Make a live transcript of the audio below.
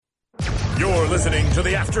You're listening to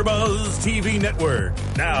the AfterBuzz TV Network,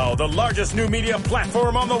 now the largest new media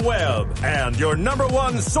platform on the web, and your number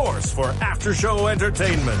one source for after-show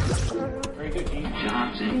entertainment. Very good, Keith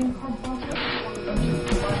Johnson.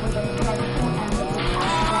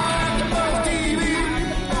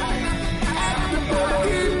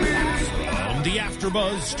 The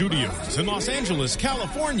AfterBuzz Studios in Los Angeles,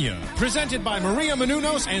 California. Presented by Maria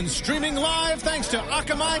Menounos and streaming live thanks to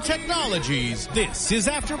Akamai Technologies. This is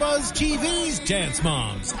AfterBuzz TV's Dance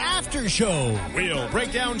Moms After Show. We'll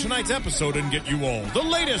break down tonight's episode and get you all the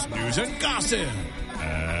latest news and gossip.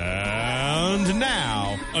 And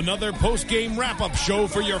now, another post-game wrap-up show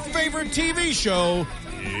for your favorite TV show.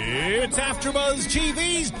 It's AfterBuzz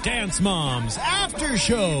TV's Dance Moms After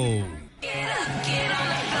Show. Get up, get on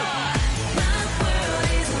the floor.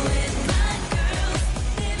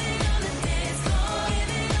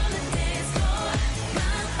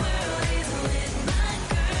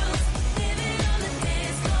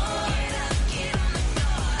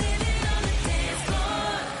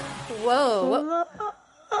 Whoa,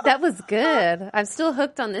 that was good. I'm still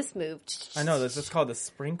hooked on this move. I know, this is called the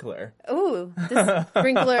sprinkler. Ooh, this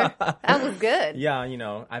sprinkler, that was good. Yeah, you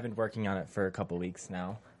know, I've been working on it for a couple weeks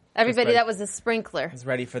now. Everybody, that was a sprinkler. I was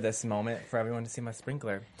ready for this moment for everyone to see my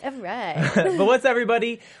sprinkler. All right. But what's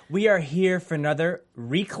everybody? We are here for another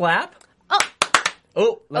reclap.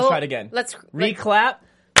 Let's try it again. Let's reclap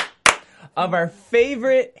of our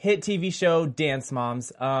favorite hit TV show, Dance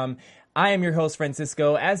Moms. I am your host,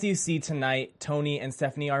 Francisco. As you see tonight, Tony and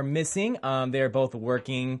Stephanie are missing. They are both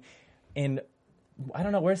working in, I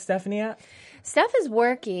don't know, where's Stephanie at? Steph is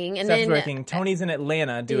working. And Steph's then working. Tony's in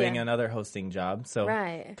Atlanta doing another hosting job. So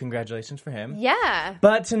right. Congratulations for him. Yeah.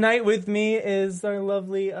 But tonight with me is our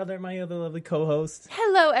my other lovely co-host.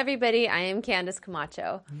 Hello, everybody. I am Candace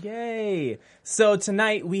Camacho. Yay. So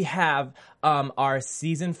tonight we have our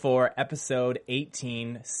Season 4, Episode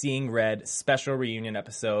 18, Seeing Red, special reunion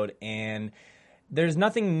episode. And there's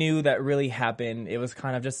nothing new that really happened. It was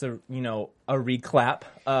kind of just a reclap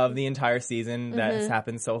of the entire season that has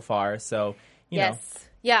happened so far. So, you know.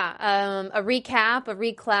 Yeah, a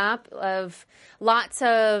reclap of lots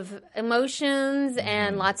of emotions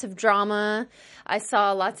and lots of drama. I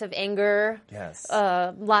saw lots of anger. Yes.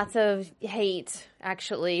 Lots of hate,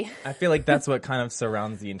 actually. I feel like that's what kind of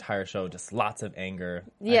surrounds the entire show, just lots of anger.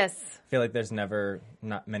 Yes. I feel like there's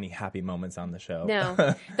not many happy moments on the show. No.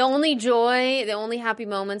 The only happy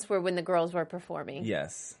moments were when the girls were performing.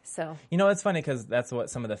 Yes. So. You know, it's funny because that's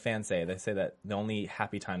what some of the fans say. They say that the only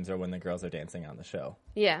happy times are when the girls are dancing on the show.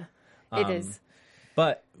 Yeah, it is.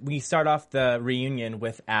 But we start off the reunion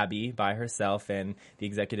with Abby by herself and the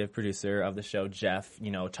executive producer of the show, Jeff,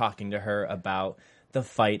 talking to her about the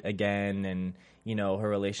fight again and, her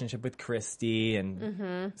relationship with Christy.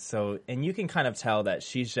 And and you can kind of tell that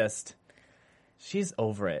she's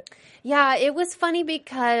over it. Yeah, it was funny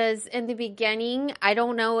because in the beginning, I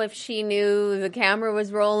don't know if she knew the camera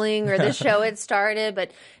was rolling or the show had started,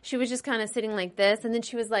 but she was just kind of sitting like this. And then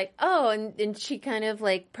she was like, oh, and she kind of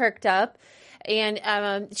like perked up. And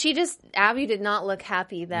Abby did not look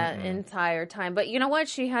happy that entire time. But you know what?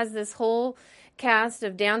 She has this whole cast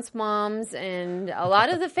of dance moms and a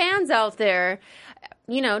lot of the fans out there,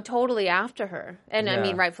 totally after her. And I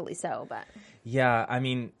mean, rightfully so, but. Yeah, I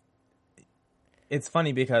mean, it's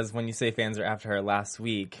funny because when you say fans are after her last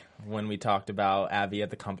week, when we talked about Abby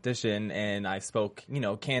at the competition and I spoke,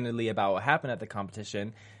 candidly about what happened at the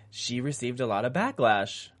competition, she received a lot of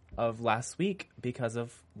backlash of last week because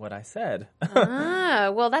of what I said.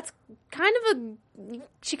 Well, that's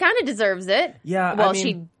she kind of deserves it. Yeah. Well, I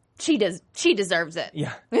mean, she deserves it.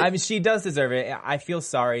 Yeah. I mean, she does deserve it. I feel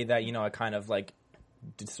sorry that, I kind of like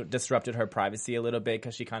disrupted her privacy a little bit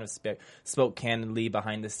because she kind of spoke candidly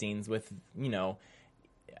behind the scenes with,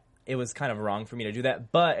 it was kind of wrong for me to do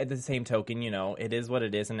that. But at the same token, it is what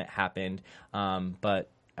it is and it happened. But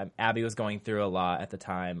Abby was going through a lot at the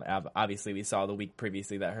time. Obviously, we saw the week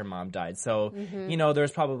previously that her mom died. So,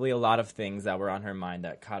 there's probably a lot of things that were on her mind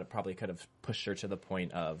that probably could have pushed her to the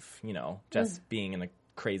point of, just being in a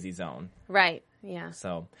crazy zone. Right, yeah.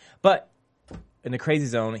 So, but in the crazy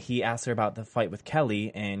zone, he asked her about the fight with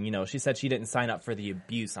Kelly, and, she said she didn't sign up for the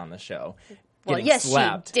abuse on the show. Well, yes,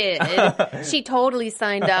 slapped. She did. She totally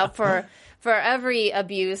signed up for every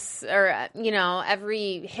abuse or,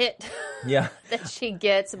 every hit that she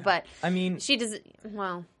gets. But I mean,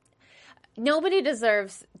 nobody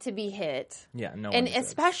deserves to be hit. Yeah, no one And deserves.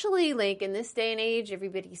 Especially like in this day and age,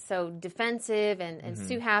 everybody's so defensive and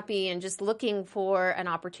so happy and just looking for an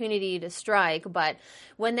opportunity to strike. But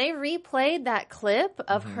when they replayed that clip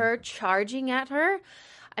of her charging at her,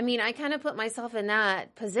 I mean, I kind of put myself in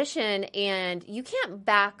that position, and you can't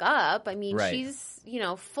back up. I mean, Right. she's,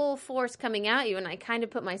 full force coming at you, and I kind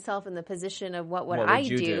of put myself in the position of what would What I would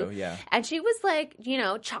you do? Yeah. And she was like,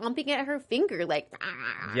 chomping at her finger, like,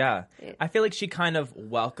 ah. Yeah. I feel like she kind of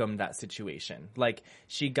welcomed that situation. Like,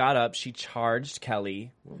 she got up, she charged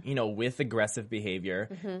Kelly, with aggressive behavior,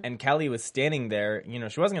 and Kelly was standing there,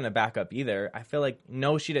 she wasn't going to back up either. I feel like,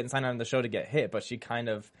 no, she didn't sign on the show to get hit, but she kind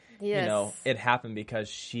of, it happened because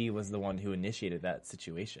she was the one who initiated that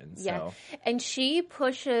situation. So. Yeah. And she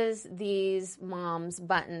pushes these moms'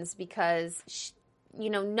 buttons because,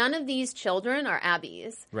 none of these children are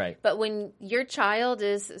Abby's. Right. But when your child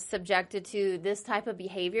is subjected to this type of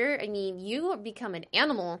behavior, I mean, you become an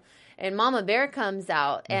animal. And Mama Bear comes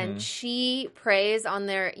out and she preys on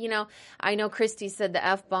their, I know Christy said the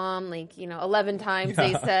F-bomb, 11 times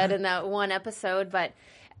they said in that one episode, but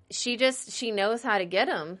she knows how to get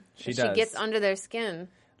them. She does. She gets under their skin.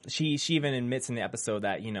 She even admits in the episode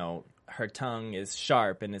that, her tongue is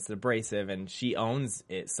sharp and it's abrasive and she owns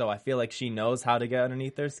it. So I feel like she knows how to get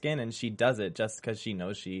underneath their skin and she does it just because she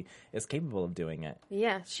knows she is capable of doing it.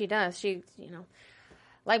 Yeah, she does. She,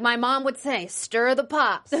 like my mom would say, stir the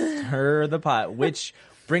pot. Stir the pot, which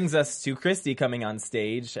brings us to Christy coming on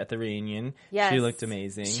stage at the reunion. Yes. She looked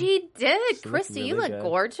amazing. She did. She Christy, you really look good.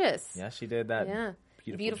 gorgeous. Yeah, she did that. Yeah.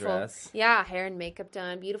 Beautiful dress. Yeah, hair and makeup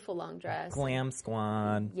done. Beautiful long dress. Glam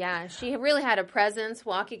squad. Yeah, she really had a presence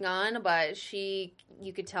walking on, but you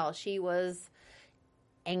could tell she was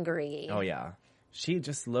angry. Oh yeah, she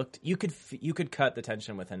just looked. You could cut the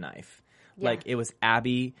tension with a knife. Yeah. Like it was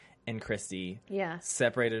Abby and Christy,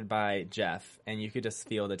 separated by Jeff, and you could just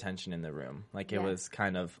feel the tension in the room. Like it was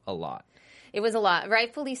kind of a lot. It was a lot,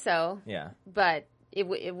 rightfully so. Yeah, but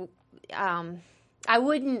I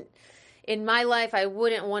wouldn't. In my life, I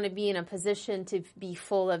wouldn't want to be in a position to be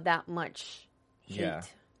full of that much heat. Yeah.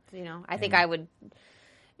 I think I would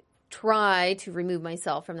try to remove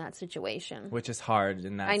myself from that situation. Which is hard.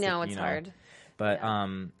 And I know it's hard. But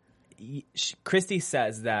Christy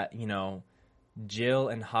says that, Jill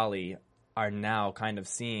and Holly are now kind of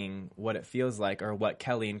seeing what it feels like or what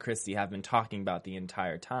Kelly and Christy have been talking about the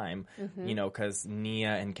entire time, because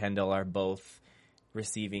Nia and Kendall are both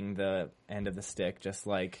receiving the end of the stick just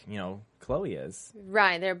like, Chloe is.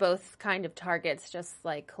 Right. They're both kind of targets just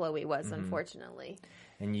like Chloe was, unfortunately.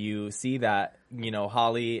 And you see that,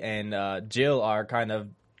 Holly and Jill are kind of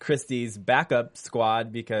Christy's backup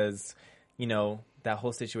squad because, that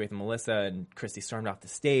whole situation with Melissa and Christy stormed off the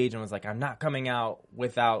stage and was like, I'm not coming out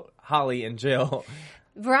without Holly and Jill.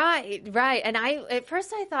 Right. And at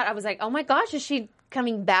first I thought, I was like, oh my gosh, is she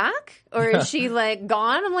coming back? Or is she like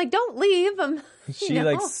gone? I'm like, don't leave. She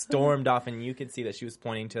like stormed off and you could see that she was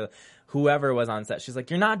pointing to whoever was on set. She's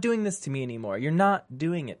like, you're not doing this to me anymore. You're not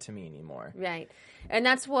doing it to me anymore. Right. And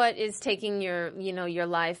that's what is taking your, your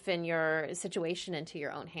life and your situation into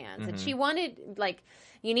your own hands. And she wanted, like,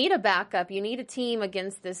 you need a backup. You need a team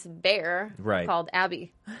against this bear called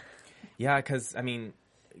Abby. Yeah, because,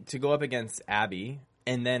 to go up against Abby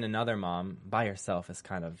and then another mom by herself is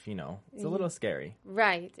kind of, it's a little scary.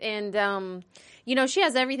 Right. And, she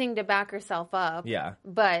has everything to back herself up. Yeah.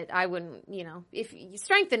 But I wouldn't, if you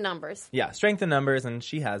strengthen numbers. Yeah, strengthen numbers, and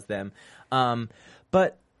she has them.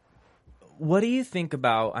 But what do you think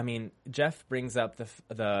about, Jeff brings up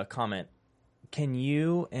the comment, can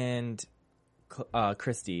you and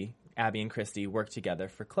Christy, Abby and Christy, work together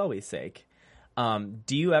for Chloe's sake?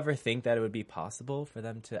 Do you ever think that it would be possible for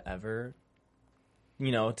them to ever,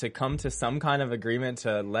 to come to some kind of agreement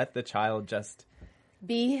to let the child just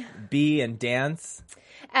be and dance?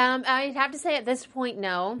 I'd have to say at this point,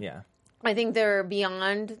 no. Yeah. I think they're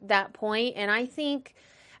beyond that point, and I think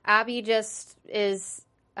Abby just is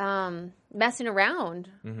messing around.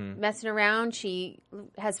 Messing around. She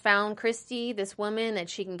has found Christy, this woman that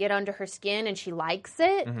she can get under her skin, and she likes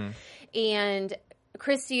it. And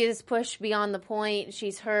Christy is pushed beyond the point.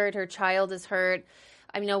 She's hurt. Her child is hurt.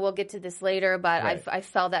 I know we'll get to this later, but I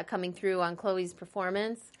felt that coming through on Chloe's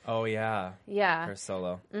performance. Oh, yeah. Yeah. Her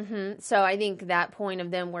solo. So I think that point of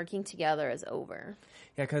them working together is over.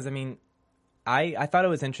 Yeah, because, I thought it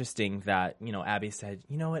was interesting that, Abby said,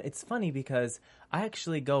 you know what, it's funny because I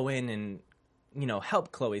actually go in and,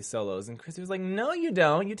 help Chloe's solos. And Christy was like, no, you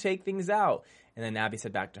don't. You take things out. And then Abby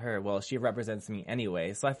said back to her, well, she represents me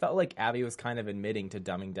anyway. So I felt like Abby was kind of admitting to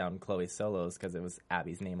dumbing down Chloe's solos because it was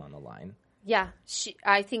Abby's name on the line. Yeah,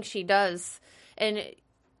 I think she does. And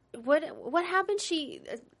what happened?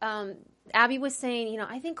 Abby was saying,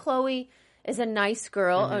 I think Chloe is a nice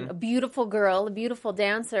girl, a beautiful girl, a beautiful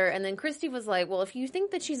dancer. And then Christy was like, well, if you think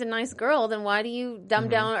that she's a nice girl, then why do you dumb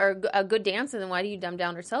down, or a good dancer, then why do you dumb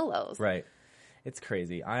down her solos? Right. It's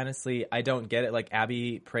crazy. Honestly, I don't get it. Like,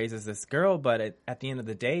 Abby praises this girl, but at the end of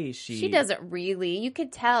the day, she doesn't really. You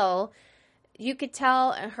could tell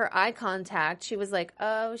her eye contact. She was like,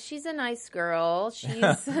 "Oh, she's a nice girl.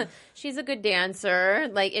 She's she's a good dancer."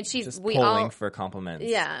 Like, and she's just pulling for compliments.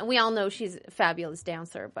 Yeah, and we all know she's a fabulous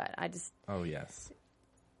dancer. But I just yes.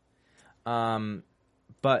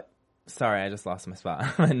 But sorry, I just lost my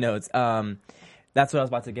spot on my notes. That's what I was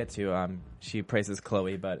about to get to. She praises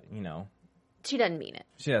Chloe, but she doesn't mean it.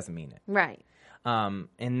 She doesn't mean it. Right. And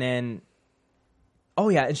then,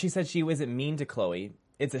 and she said she wasn't mean to Chloe.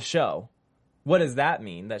 It's a show. What does that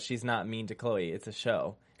mean, that she's not mean to Chloe? It's a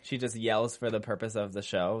show. She just yells for the purpose of the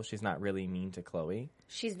show. She's not really mean to Chloe.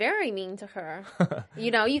 She's very mean to her.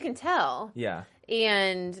 You can tell. Yeah.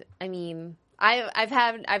 And, I mean,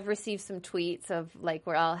 I've received some tweets of, like,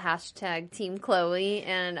 we're all hashtag Team Chloe,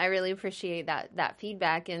 and I really appreciate that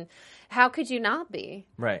feedback. And how could you not be?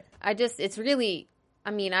 Right. It's really,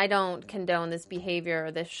 I mean, I don't condone this behavior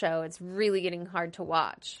or this show. It's really getting hard to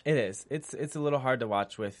watch. It is. It's a little hard to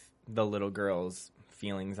watch with the little girl's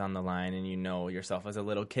feelings on the line, and yourself as a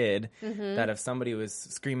little kid, that if somebody was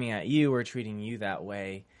screaming at you or treating you that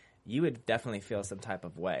way, you would definitely feel some type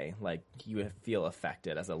of way. Like, you would feel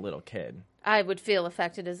affected as a little kid. I would feel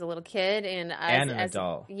affected as a little kid and an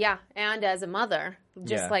adult. Yeah, and as a mother,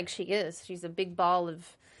 just like she is. She's a big ball of,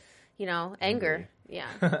 anger.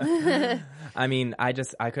 Yeah. I mean, I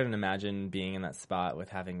couldn't imagine being in that spot with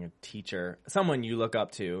having a teacher, someone you look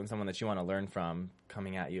up to and someone that you want to learn from,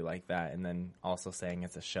 coming at you like that, and then also saying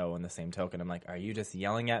it's a show in the same token. I'm like, are you just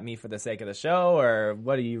yelling at me for the sake of the show, or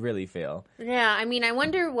what do you really feel? Yeah, I mean, I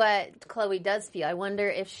wonder what Chloe does feel. I wonder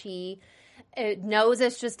if she knows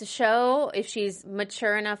it's just a show, if she's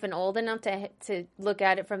mature enough and old enough to look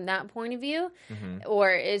at it from that point of view,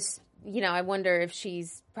 or is... I wonder if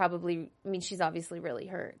she's obviously really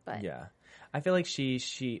hurt, but yeah, I feel like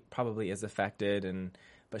she probably is affected,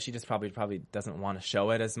 but she just probably doesn't want to show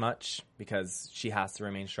it as much because she has to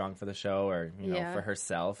remain strong for the show, or for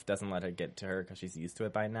herself, doesn't let it get to her because she's used to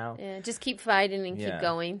it by now. Yeah, just keep fighting and keep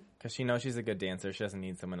going, because she knows she's a good dancer. She doesn't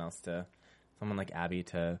need someone like Abby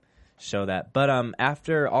to show that. But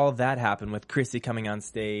after all that happened with Chrissy coming on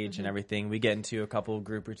stage and everything, we get into a couple of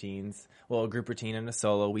group routines. Well, a group routine and a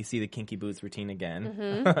solo. We see the Kinky Boots routine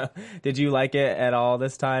again. Did you like it at all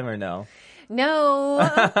this time, or no? No,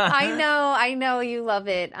 I know you love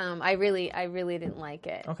it. I really didn't like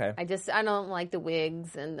it. Okay. I don't like the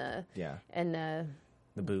wigs and the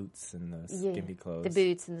boots and the skimpy clothes. The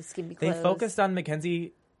boots and the skimpy clothes. They focused on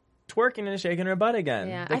Mackenzie twerking and shaking her butt again.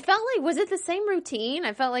 Yeah, I felt like, was it the same routine?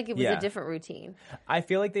 I felt like it was a different routine. I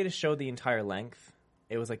feel like they just showed the entire length.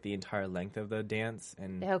 It was like the entire length of the dance.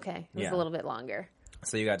 And okay, it was a little bit longer.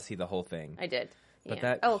 So you got to see the whole thing. I did. But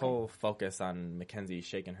that whole focus on Mackenzie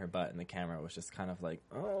shaking her butt in the camera was just kind of like,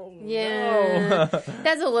 no.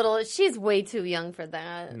 That's a little, she's way too young for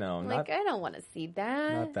that. No, I don't want to see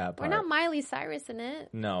that. Not that part. We're not Miley Cyrus in it.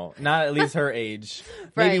 No, not at least her age.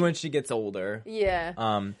 Right. Maybe when she gets older. Yeah.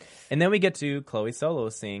 And then we get to Chloe Solo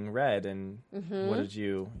singing Red, and what did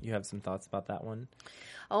you have some thoughts about that one?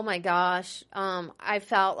 Oh my gosh. I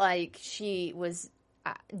felt like she was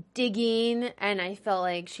digging, and I felt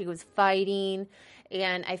like she was fighting,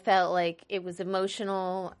 and I felt like it was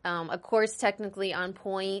emotional. Of course, technically on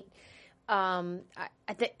point.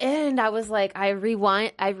 At the end, I was like, I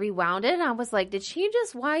rewound it, and I was like, did she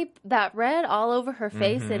just wipe that red all over her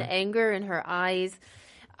face in anger in her eyes?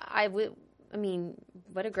 I mean,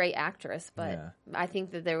 what a great actress, but I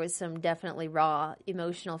think that there was some definitely raw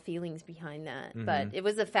emotional feelings behind that. But it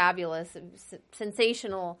was a fabulous,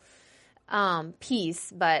 sensational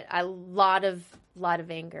piece, but a lot of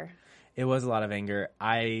anger. It was a lot of anger.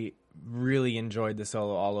 I really enjoyed the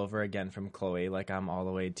solo all over again from Chloe. Like, I'm all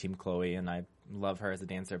the way Team Chloe, and I love her as a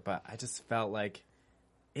dancer, but I just felt like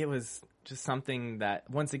it was just something that,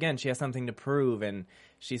 once again, she has something to prove, and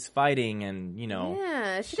she's fighting, and,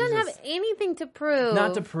 Yeah, she doesn't have anything to prove.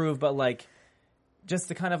 Not to prove, but, like, just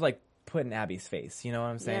to kind of, like, put in Abby's face. You know what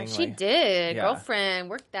I'm saying? Yeah, she did. Yeah. Girlfriend,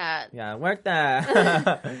 work that. Yeah, work that.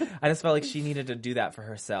 I just felt like she needed to do that for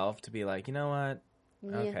herself, to be like, you know what?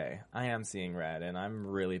 Yeah. Okay, I am seeing red, and I'm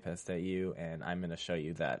really pissed at you, and I'm going to show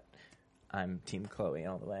you that I'm Team Chloe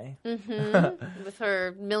all the way. With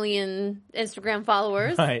her 1 million Instagram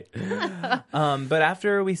followers. Right. But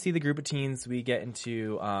after we see the group of teens, we get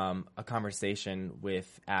into a conversation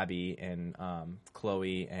with Abby and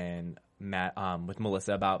Chloe and Matt, with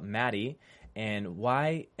Melissa about Maddie and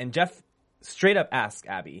why. And Jeff straight up asks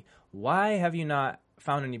Abby, why have you not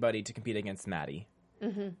found anybody to compete against Maddie?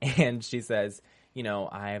 And she says,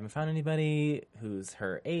 I haven't found anybody who's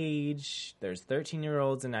her age. There's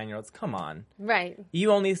 13-year-olds and 9-year-olds. Come on. Right.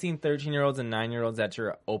 You only seen 13-year-olds and 9-year-olds at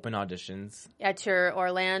your open auditions. At your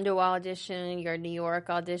Orlando audition, your New York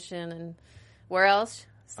audition, and where else?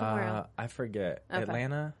 Somewhere else. I forget. Okay.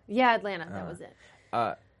 Atlanta? Yeah, Atlanta. That was it.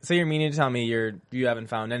 So you're meaning to tell me you haven't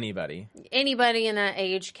found anybody? Anybody in that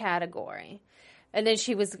age category. And then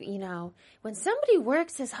she was, when somebody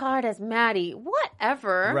works as hard as Maddie,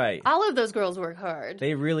 whatever. Right. All of those girls work hard.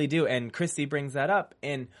 They really do. And Christy brings that up.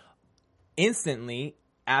 And instantly,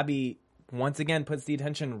 Abby once again puts the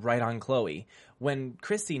attention right on Chloe. When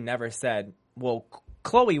Christy never said, well,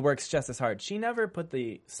 Chloe works just as hard. She never put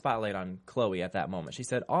the spotlight on Chloe at that moment. She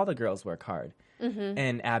said, all the girls work hard. Mm-hmm.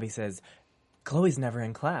 And Abby says, Chloe's never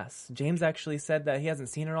in class. James actually said that he hasn't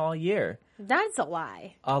seen her all year. That's a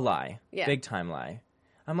lie. A lie. Yeah. Big time lie.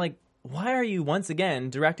 I'm like, why are you once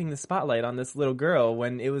again directing the spotlight on this little girl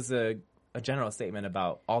when it was a general statement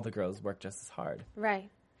about all the girls work just as hard?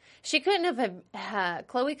 Right. She couldn't have,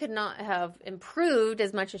 Chloe could not have improved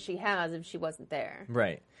as much as she has if she wasn't there.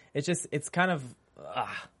 Right. It's kind of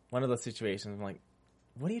one of those situations. I'm like,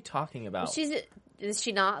 what are you talking about? Is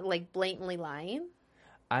she not like blatantly lying?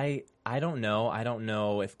 I don't know. I don't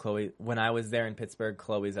know if Chloe, when I was there in Pittsburgh,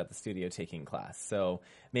 Chloe's at the studio taking class. So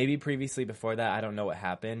maybe previously before that, I don't know what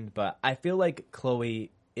happened, but I feel like Chloe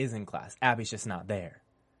is in class. Abby's just not there.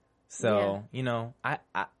 So,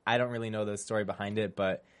 I don't really know the story behind it,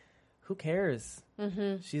 but who cares?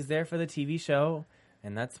 Mm-hmm. She's there for the TV show,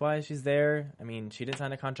 and that's why she's there. I mean, she didn't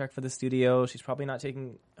sign a contract for the studio. She's probably not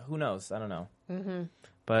taking, who knows? I don't know. Mm-hmm.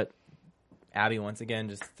 But Abby once again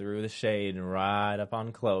just threw the shade right up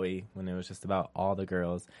on Chloe when it was just about all the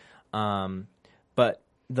girls. But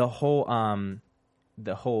the whole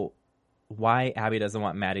why Abby doesn't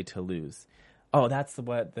want Maddie to lose. Oh, that's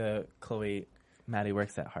what the Chloe Maddie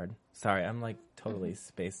works that hard. Sorry, I'm like totally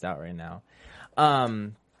spaced out right now.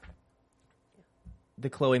 The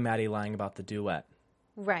Chloe Maddie lying about the duet.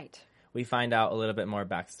 Right. We find out a little bit more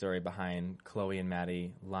backstory behind Chloe and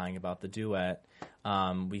Maddie lying about the duet.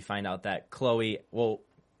 We find out that Chloe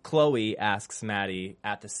asks Maddie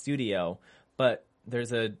at the studio, but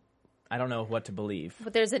I don't know what to believe.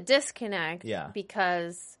 But there's a disconnect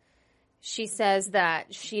because she says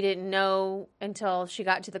that she didn't know until she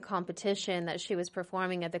got to the competition that she was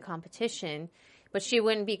performing at the competition, but she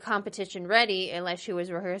wouldn't be competition ready unless she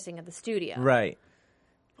was rehearsing at the studio. Right.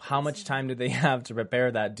 How much time did they have to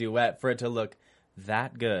prepare that duet for it to look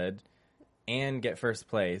that good and get first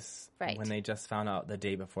place when they just found out the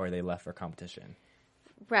day before they left for competition?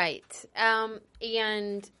 Right.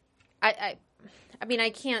 And I mean, I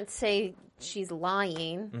can't say she's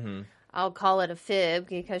lying. Mm-hmm. I'll call it a fib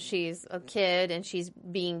because she's a kid and she's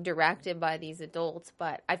being directed by these adults.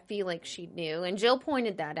 But I feel like she knew. And Jill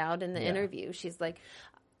pointed that out in the interview. She's like,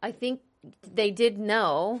 I think they did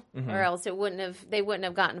know, or else they wouldn't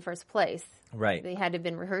have gotten first place. Right. They had to have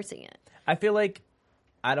been rehearsing it. I feel like,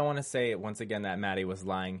 I don't want to say once again that Maddie was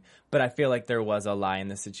lying, but I feel like there was a lie in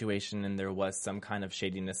the situation and there was some kind of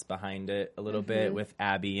shadiness behind it a little bit with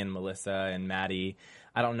Abby and Melissa and Maddie.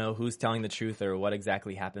 I don't know who's telling the truth or what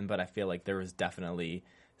exactly happened, but I feel like there was definitely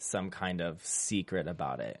some kind of secret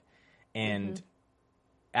about it. And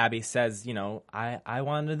Abby says, I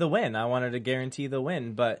wanted the win. I wanted to guarantee the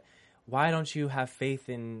win, but why don't you have faith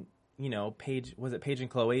in, Paige and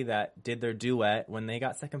Chloe that did their duet when they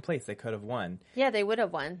got second place? They could have won. Yeah, they would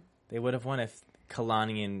have won. They would have won if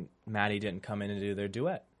Kalani and Maddie didn't come in and do their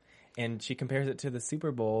duet. And she compares it to the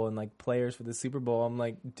Super Bowl and, like, players for the Super Bowl. I'm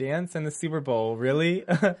like, dance in the Super Bowl, really?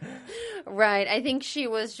 Right. I think she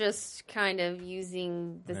was just kind of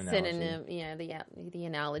using the synonym, the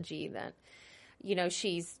analogy that,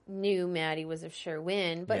 she knew Maddie was a sure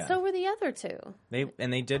win, but so were the other two.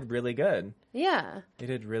 They did really good. Yeah. They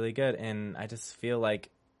did really good. And I just feel like,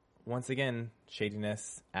 once again,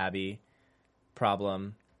 shadiness, Abby,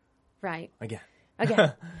 problem. Right. Again.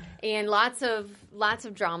 And lots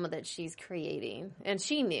of drama that she's creating. And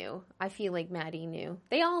she knew. I feel like Maddie knew.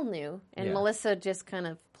 They all knew. And Melissa just kind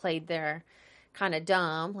of played their kind of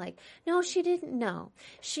dumb. Like, no, she didn't know.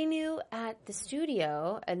 She knew at the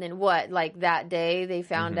studio. And then what? Like that day they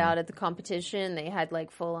found out at the competition they had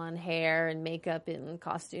like full on hair and makeup and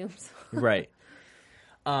costumes. Right.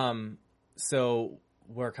 So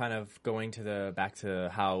we're kind of going back to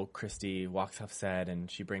how Christy walks off set and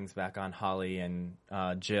she brings back on Holly and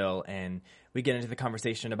Jill, and we get into the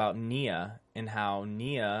conversation about Nia and how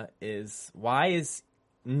why is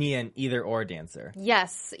Nia an either or dancer?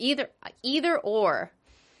 Yes, either or.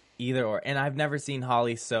 Either or. And I've never seen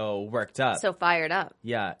Holly so worked up. So fired up.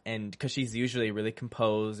 Yeah, and because she's usually really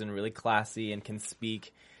composed and really classy and can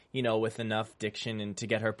speak, with enough diction and to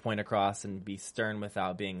get her point across and be stern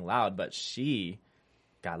without being loud. But she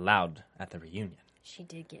got loud at the reunion. She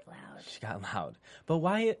did get loud. She got loud. But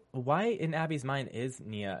why in Abby's mind is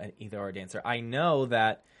Nia an either-or dancer? I know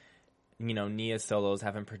that, Nia's solos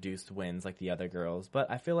haven't produced wins like the other girls,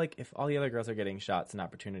 but I feel like if all the other girls are getting shots and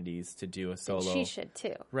opportunities to do a solo... She should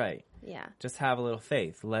too. Right. Yeah. Just have a little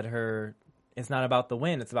faith. Let her... It's not about the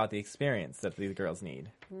win, it's about the experience that these girls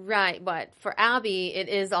need. Right, but for Abby, it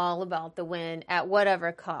is all about the win at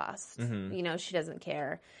whatever cost. Mm-hmm. She doesn't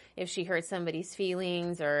care if she hurts somebody's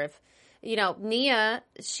feelings or if... Nia,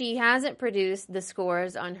 she hasn't produced the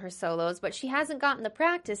scores on her solos, but she hasn't gotten the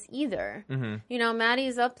practice either. Mm-hmm.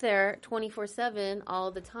 Maddie's up there 24/7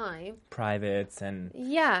 all the time. Privates and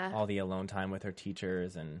all the alone time with her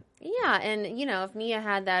teachers. And if Nia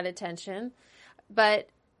had that attention, but,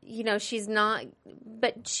 she's not,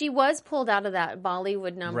 but she was pulled out of that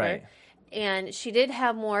Bollywood number. Right. And she did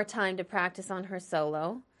have more time to practice on her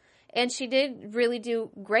solo. And she did really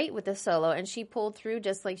do great with the solo, and she pulled through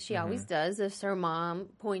just like she always does, as her mom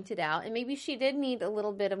pointed out. And maybe she did need a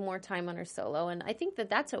little bit of more time on her solo, and I think that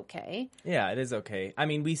that's okay. Yeah, it is okay. I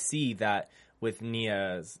mean, we see that with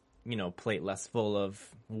Nia's, plate less full of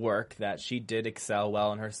work, that she did excel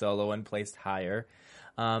well in her solo and placed higher.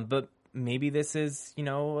 But maybe this is,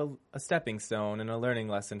 a stepping stone and a learning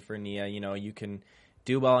lesson for Nia. You can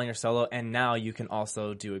do well in your solo, and now you can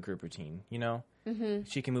also do a group routine, Mm-hmm.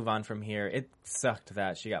 She can move on from here. It sucked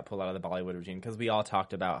that she got pulled out of the Bollywood routine because we all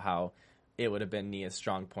talked about how it would have been Nia's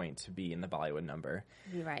strong point to be in the Bollywood number.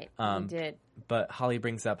 You're right. We did. But Holly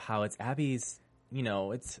brings up how it's Abby's,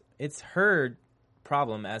 it's her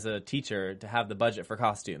problem as a teacher to have the budget for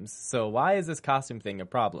costumes. So why is this costume thing a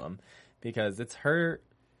problem? Because it's her,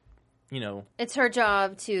 It's her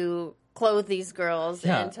job to clothe these girls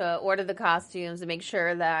and to order the costumes and make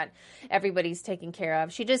sure that everybody's taken care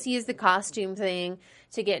of. She just used the costume thing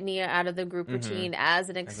to get Nia out of the group routine as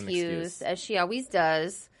an excuse, as she always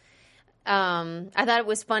does. I thought it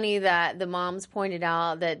was funny that the moms pointed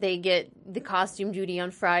out that they get the costume duty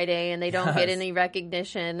on Friday and they don't get any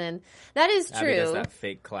recognition, and that is true. Abby does that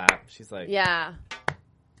fake clap. She's like, yeah.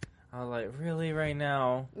 I was like, really, right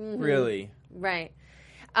now? Really? Right.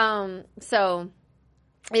 So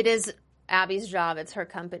it is Abby's job. It's her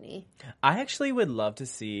company. I actually would love to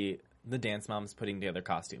see the dance moms putting together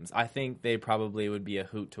costumes. I think they probably would be a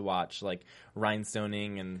hoot to watch, like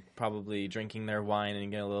rhinestoning and probably drinking their wine and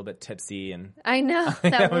getting a little bit tipsy. And I know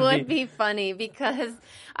that would be funny because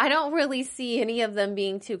I don't really see any of them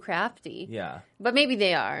being too crafty. Yeah, but maybe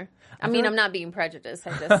they are. I mean, I'm not being prejudiced.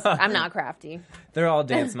 I'm not crafty. They're all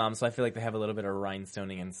dance moms, so I feel like they have a little bit of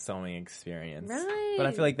rhinestoning and sewing experience. Right. But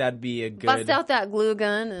I feel like that'd be a good... Bust out that glue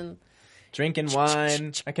gun and... Drinking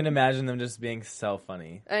wine. I can imagine them just being so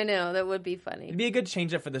funny. I know, that would be funny. It'd be a good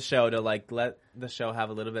change up for the show to let the show have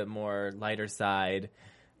a little bit more lighter side,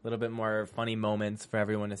 a little bit more funny moments for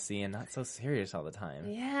everyone to see and not so serious all the time.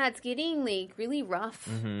 Yeah, it's getting really rough,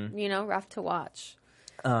 rough to watch.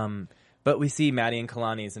 But we see Maddie and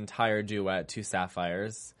Kalani's entire duet, Two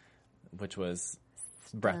Sapphires, which was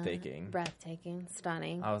breathtaking. Breathtaking,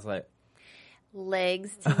 stunning. I was like...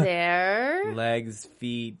 Legs to there. Legs,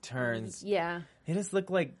 feet, turns. Yeah. They just look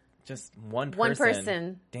like just one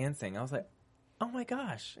person dancing. I was like, oh my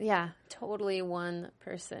gosh. Yeah, totally one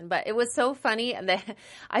person. But it was so funny that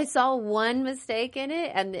I saw one mistake in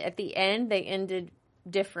it, and at the end, they ended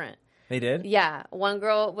different. They did? Yeah. One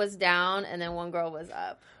girl was down, and then one girl was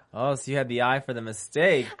up. Oh, so you had the eye for the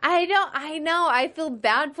mistake. I know. I feel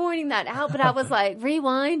bad pointing that out, but I was like,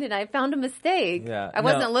 rewind, and I found a mistake. Yeah. I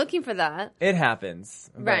wasn't looking for that. It happens.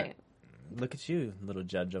 Right. Look at you, little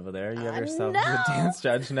judge over there. You have yourself as a dance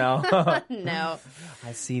judge now. No.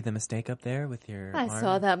 I see the mistake up there with your I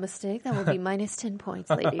saw that mistake. That will be minus 10 points,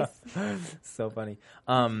 ladies. So funny.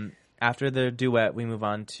 After the duet, we move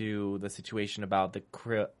on to the situation about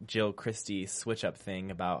the Jill Christie switch-up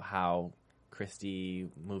thing about how Christy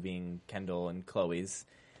moving Kendall and Chloe's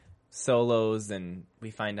solos, and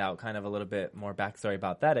we find out kind of a little bit more backstory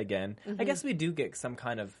about that again. I guess we do get some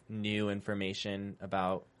kind of new information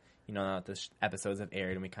about, now that the episodes have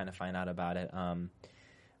aired and we kind of find out about it.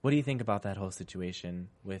 What do you think about that whole situation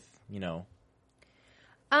with,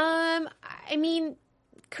 I mean,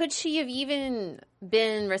 could she have even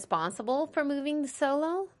been responsible for moving the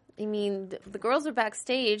solo? I mean, the girls are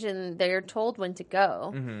backstage and they're told when to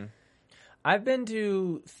go. Mm-hmm. I've been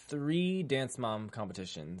to 3 dance mom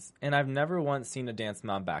competitions, and I've never once seen a dance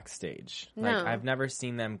mom backstage. No. Like, I've never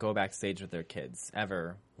seen them go backstage with their kids,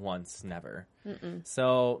 ever, once, never.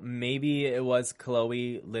 So maybe it was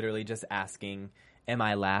Chloe literally just asking, am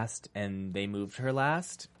I last? And they moved her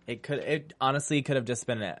last. It honestly could have just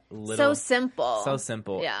been a little So simple. So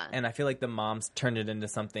simple. Yeah. And I feel like the moms turned it into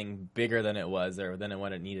something bigger than it was or than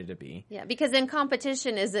what it needed to be. Yeah, because in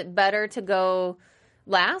competition, is it better to go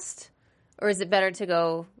last? Or is it better to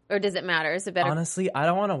go, or does it matter? Is it better? Honestly, I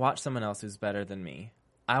don't want to watch someone else who's better than me.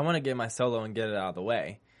 I want to get my solo and get it out of the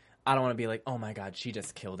way. I don't want to be like, oh my God, she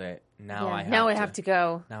just killed it. Now I have to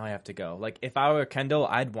go. Now I have to go. Like, if I were Kendall,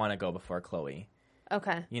 I'd want to go before Chloe.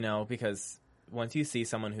 Okay. You know, because once you see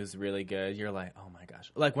someone who's really good, you're like, oh my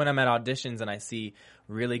gosh. Like when I'm at auditions and I see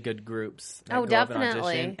really good groups that go up and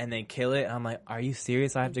audition and they kill it, I'm like, are you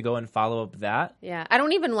serious? I have to go and follow up that? Yeah. I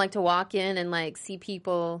don't even like to walk in and like see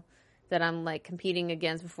people that I'm like competing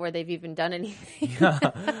against before they've even done anything.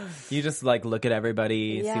 You just like look at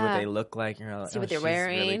everybody, see what they look like. You're like, see what they're she's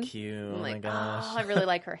wearing. Really cute. I'm oh like, my gosh. I really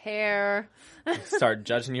like her hair. Start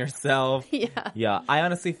judging yourself. Yeah. Yeah. I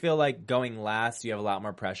honestly feel like going last, you have a lot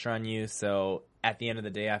more pressure on you. So at the end of the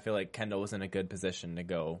day, I feel like Kendall was in a good position to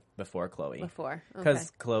go before Chloe.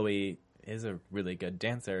 Because Chloe is a really good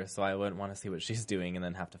dancer, so I wouldn't want to see what she's doing and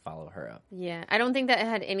then have to follow her up. Yeah. I don't think that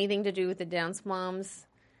had anything to do with the dance moms.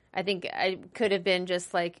 I think I could have been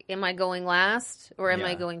just like, am I going last or am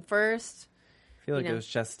I going first? I feel like it was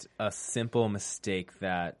just a simple mistake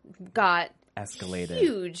that got escalated.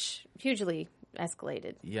 Hugely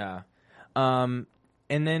escalated. Yeah. And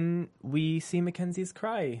then we see Mackenzie's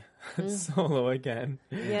cry solo again.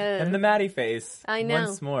 Yeah. And the Maddie face. I know.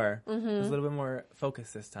 Once more. It was a little bit more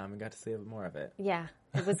focused this time. We got to see a bit more of it. Yeah.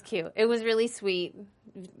 It was cute. It was really sweet.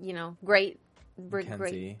 You know, great.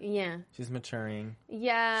 Mackenzie. Yeah. She's maturing.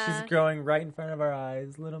 Yeah. She's growing right in front of our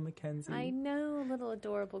eyes. Little Mackenzie. I know. Little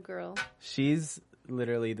adorable girl. She's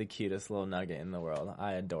literally the cutest little nugget in the world.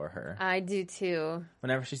 I adore her. I do too.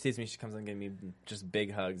 Whenever she sees me, she comes and gives me just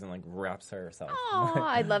big hugs and like wraps herself. Oh,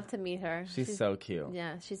 I'd love to meet her. She's so cute.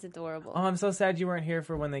 Yeah, she's adorable. Oh, I'm so sad you weren't here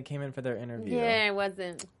for when they came in for their interview. Yeah, I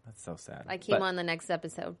wasn't. That's so sad. I came on the next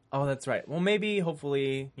episode. Oh, that's right. Well, maybe,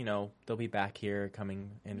 hopefully, you know, they'll be back here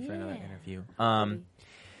coming in for another interview.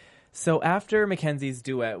 So after Mackenzie's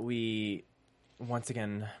duet, we once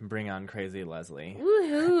again bring on Crazy Leslie.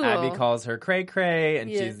 Woohoo! Abby calls her Cray Cray, and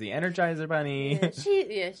she's the Energizer Bunny.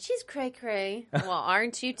 She's Cray Cray. Well,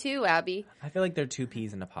 aren't you too, Abby? I feel like they're two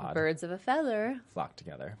peas in a pod. Birds of a feather. Flock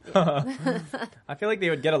together. I feel like they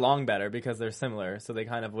would get along better because they're similar, so they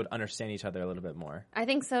kind of would understand each other a little bit more. I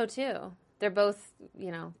think so, too. They're both,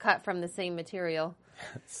 you know, cut from the same material.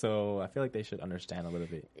 So I feel like they should understand a little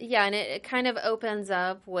bit. Yeah, and it kind of opens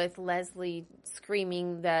up with Leslie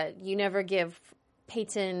screaming that you never give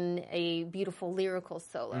Peyton a beautiful lyrical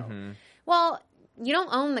solo. Mm-hmm. Well, you don't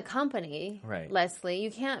own the company, right, Leslie. You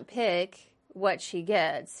can't pick what she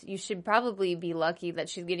gets. You should probably be lucky that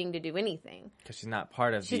she's getting to do anything. Because she's not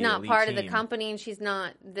part of she's the not part team. of the company, and she's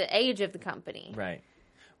not the age of the company. Right.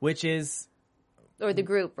 Which is... Or the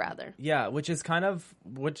group, rather. Yeah, which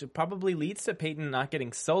probably leads to Peyton not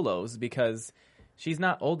getting solos because she's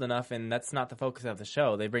not old enough, and that's not the focus of the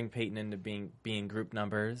show. They bring Peyton into being group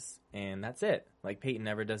numbers, and that's it. Like, Peyton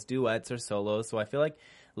never does duets or solos, so I feel like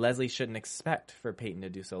Leslie shouldn't expect for Peyton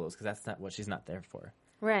to do solos because that's not what she's not there for.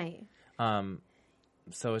 Right.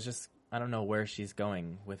 So it's just, I don't know where she's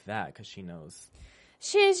going with that because she knows.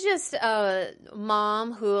 She's just a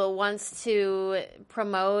mom who wants to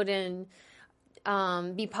promote and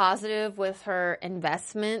be positive with her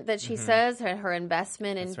investment that she says, her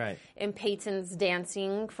investment in Peyton's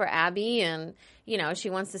dancing for Abby. And, you know, she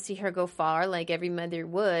wants to see her go far like every mother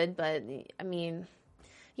would. But, I mean,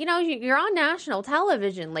 you know, you're on national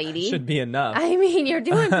television, lady. Should be enough. I mean, you're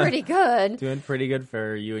doing pretty good. Doing pretty good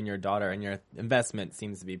for you and your daughter, and your investment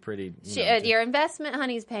seems to be pretty... your investment,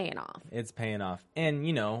 honey's paying off. It's paying off. And,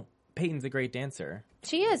 you know, Peyton's a great dancer.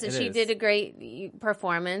 She is, and she did a great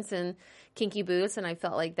performance in Kinky Boots, and I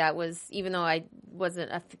felt like that was, even though I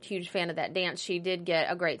wasn't a huge fan of that dance, she did get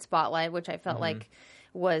a great spotlight, which I felt like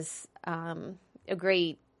was a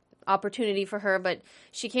great opportunity for her. But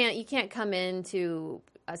you can't come into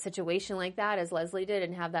a situation like that as Leslie did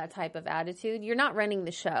and have that type of attitude. You're not running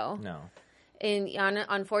the show. No. And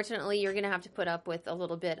unfortunately, you're going to have to put up with a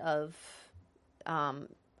little bit of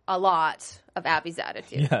a lot of Abby's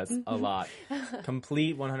attitude. Yes, a lot.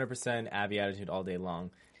 Complete 100% Abby attitude all day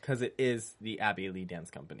long because it is the Abby Lee Dance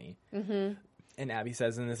Company. Mm-hmm. And Abby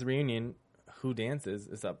says in this reunion, who dances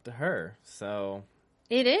is up to her. So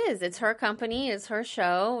it is. It's her company. It's her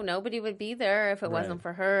show. Nobody would be there if it wasn't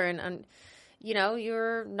for her. And you know,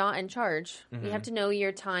 you're not in charge. Mm-hmm. You have to know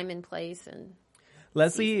your time and place. And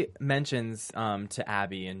Leslie mentions to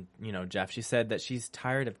Abby and, you know, Jeff, she said that she's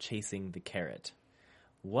tired of chasing the carrot.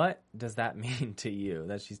 What does that mean to you,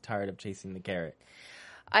 that she's tired of chasing the carrot?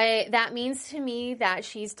 That means to me that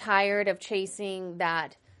she's tired of chasing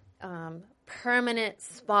that permanent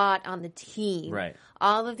spot on the team. Right.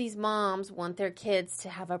 All of these moms want their kids to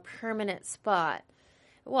have a permanent spot.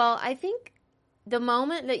 Well, I think the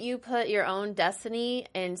moment that you put your own destiny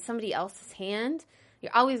in somebody else's hand,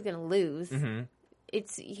 you're always going to lose. Mm-hmm.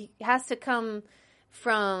 It has to come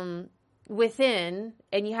from within,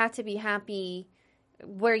 and you have to be happy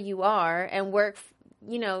where you are and work,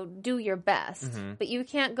 do your best. Mm-hmm. But you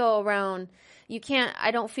can't go around,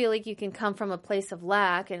 I don't feel like you can come from a place of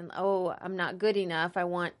lack and, I'm not good enough. I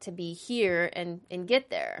want to be here and get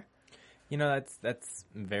there. That's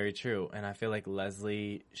very true. And I feel like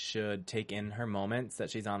Leslie should take in her moments that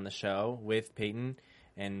she's on the show with Peyton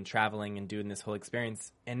and traveling and doing this whole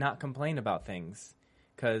experience and not complain about things.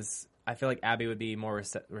 Because I feel like Abby would be more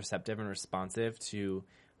receptive and responsive to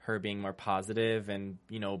her being more positive and,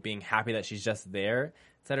 being happy that she's just there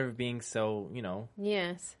instead of being so,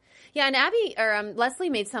 Yes. Yeah, and Abby or Leslie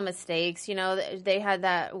made some mistakes. They had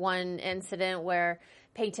that one incident where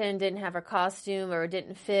Peyton didn't have her costume or it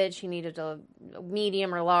didn't fit. She needed a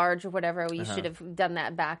medium or large or whatever. We should have done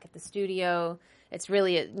that back at the studio. It's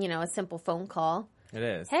really a simple phone call. It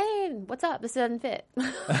is. Hey, what's up? This doesn't fit.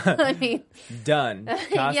 I mean, done.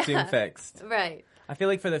 Costume fixed. Right. I feel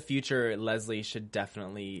like for the future, Leslie should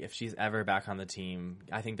definitely, if she's ever back on the team,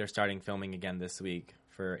 I think they're starting filming again this week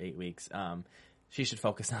for 8 weeks. She should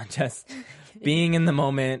focus on just being in the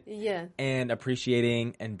moment and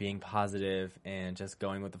appreciating and being positive and just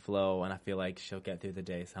going with the flow. And I feel like she'll get through the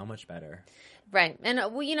day so much better. Right. And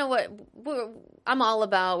you know what? We're all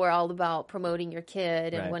about promoting your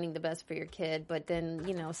kid and wanting the best for your kid. But then,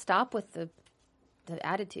 stop with the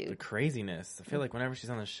attitude. The craziness. I feel like whenever she's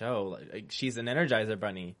on the show, like she's an Energizer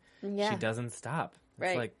bunny. Yeah. She doesn't stop.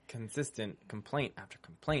 It's like consistent complaint after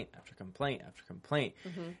complaint after complaint after complaint.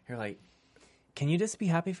 Mm-hmm. You're like, can you just be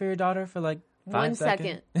happy for your daughter for like 5 seconds? 1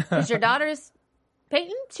 second. Because your daughter's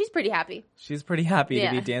Peyton, she's pretty happy. She's pretty happy to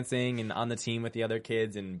be dancing and on the team with the other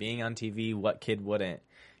kids and being on TV. What kid wouldn't,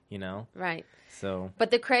 Right. So. But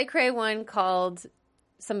the cray cray one called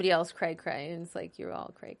somebody else cray cray, and it's like, you're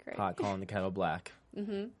all cray cray. Hot calling the kettle black.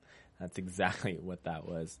 Mm-hmm. That's exactly what that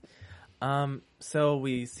was. So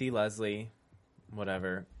we see Leslie,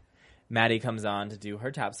 whatever. Maddie comes on to do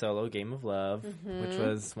her tap solo, Game of Love, which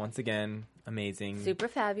was, once again, amazing. Super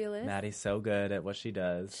fabulous. Maddie's so good at what she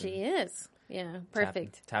does. She is. Yeah,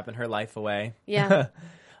 perfect. Tapping her life away. Yeah.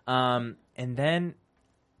 And then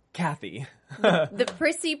Kathy. The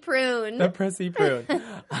prissy prune. The prissy prune.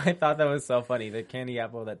 I thought that was so funny. The candy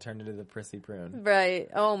apple that turned into the prissy prune. Right.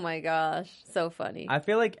 Oh my gosh. So funny. I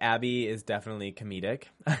feel like Abby is definitely comedic.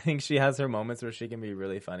 I think she has her moments where she can be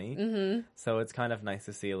really funny. Mm-hmm. So it's kind of nice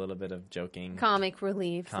to see a little bit of joking. Comic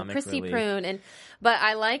relief. Prissy prune. But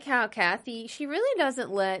I like how Kathy, she really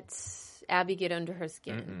doesn't let Abby get under her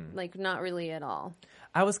skin. Mm-mm. Like, not really at all.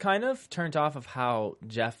 I was kind of turned off of how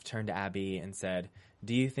Jeff turned to Abby and said,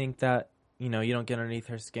 do you think that, you don't get underneath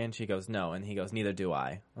her skin? She goes, no. And he goes, neither do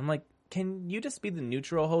I. I'm like, can you just be the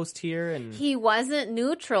neutral host here? And he wasn't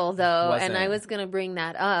neutral, though. And I was going to bring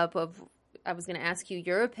that up. I was going to ask you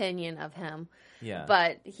your opinion of him. Yeah.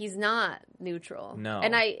 But he's not neutral. No.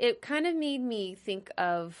 And it kind of made me think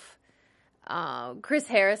of Chris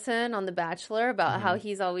Harrison on The Bachelor about how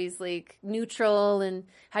he's always like neutral and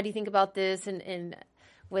how do you think about this? And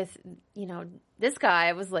with, this guy,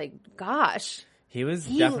 I was like, gosh. He was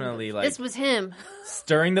definitely like... This was him.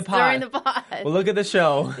 Stirring the pot. Stirring the pot. Well, look at the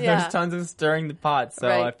show. Yeah. There's tons of stirring the pot. So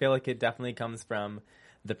I feel like it definitely comes from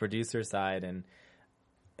the producer side. And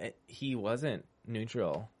he wasn't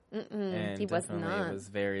neutral. And he was not. It was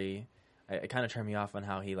very... It kind of turned me off on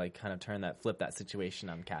how he flipped that situation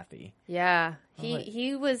on Kathy. Yeah.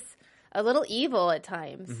 He was a little evil at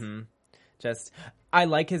times. Mm-hmm. I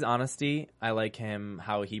like his honesty. I like him,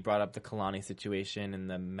 how he brought up the Kalani situation and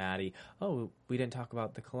the Maddie. Oh, we didn't talk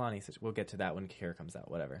about the Kalani situation. We'll get to that when Kira comes out,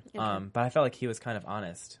 whatever. Okay. But I felt like he was kind of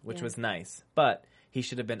honest, which was nice. But he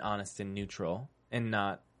should have been honest and neutral and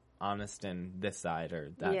not honest in this side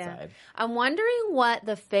or that side. I'm wondering what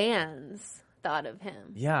the fans thought of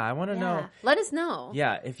him. Yeah, I want to know. Let us know.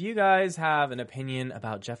 Yeah, if you guys have an opinion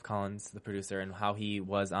about Jeff Collins, the producer, and how he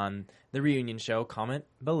was on the reunion show, comment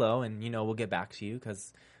below, and we'll get back to you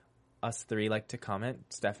because us three like to comment.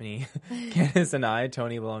 Stephanie, Candace, and I.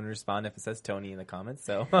 Tony will only respond if it says Tony in the comments.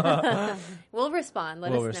 So we'll respond.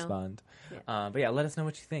 Let us know. We'll respond. Yeah. But yeah, let us know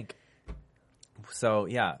what you think. So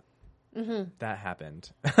yeah, that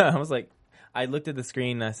happened. I was like, I looked at the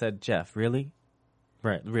screen and I said, Jeff, really?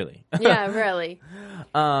 Right, really. Yeah, really.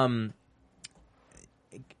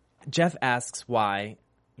 Jeff asks why,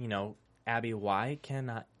 Abby, why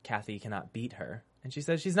Kathy cannot beat her? And she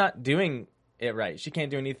says she's not doing it right. She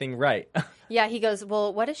can't do anything right. Yeah, he goes,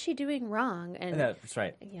 well, what is she doing wrong? And That's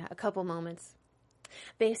right. yeah, a couple moments.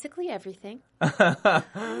 Basically everything. I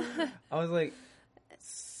was like,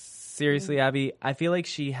 seriously, Abby, I feel like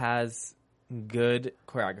she has good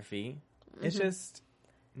choreography. It's just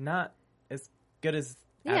not as good as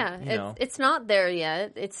it's not there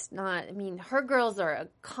yet. It's not. I mean, her girls are a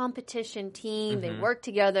competition team. They work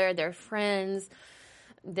together. They're friends.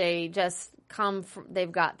 They just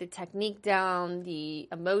they've got the technique down, the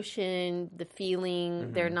emotion, the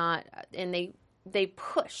feeling. They're not, and they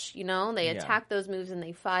push. They attack those moves and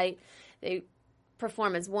they fight. They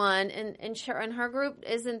perform as one, and her group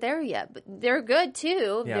isn't there yet, but they're good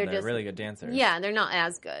too. Yeah, they're just really good dancers. Yeah, they're not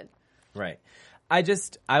as good. Right.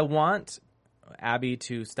 I want Abby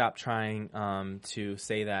to stop trying to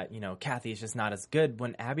say that, Kathy is just not as good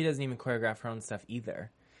when Abby doesn't even choreograph her own stuff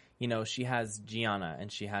either. She has Gianna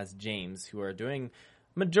and she has James who are doing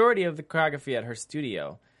majority of the choreography at her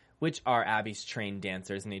studio, which are Abby's trained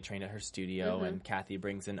dancers, and they train at her studio, and Kathy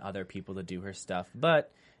brings in other people to do her stuff.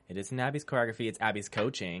 But it isn't Abby's choreography. It's Abby's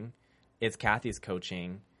coaching. It's Kathy's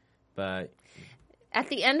coaching. But at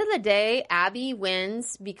the end of the day, Abby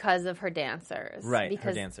wins because of her dancers. Right,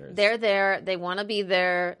 because her dancers. They're there. They want to be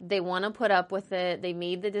there. They want to put up with it. They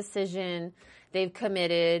made the decision. They've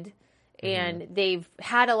committed. And they've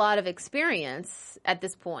had a lot of experience at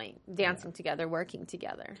this point, dancing together, working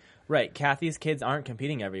together. Right. Kathy's kids aren't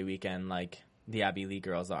competing every weekend like the Abby Lee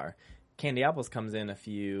girls are. Candy Apples comes in a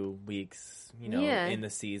few weeks, in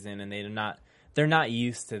the season, and they're not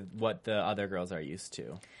used to what the other girls are used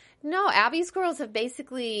to. No, Abby's girls have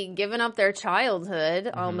basically given up their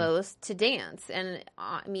childhood almost to dance. And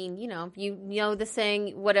I mean, you know the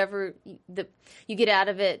saying, whatever you get out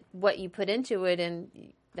of it, what you put into it,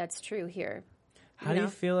 and that's true here. How do you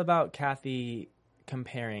feel about Kathy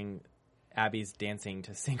comparing Abby's dancing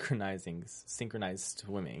to synchronized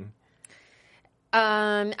swimming?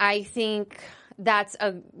 I think that's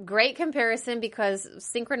a great comparison because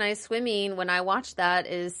synchronized swimming, when I watch that,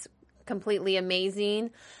 is completely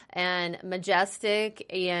amazing and majestic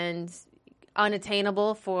and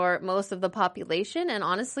unattainable for most of the population, and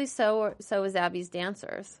honestly, so is Abby's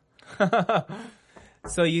dancers.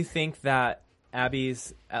 So you think that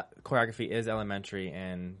Abby's choreography is elementary,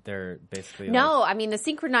 and they're basically no. I mean, the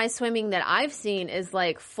synchronized swimming that I've seen is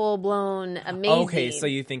like full blown amazing. Okay, so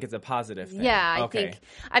you think it's a positive thing? Yeah, I think.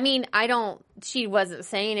 I mean, I don't. She wasn't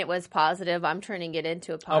saying it was positive. I'm turning it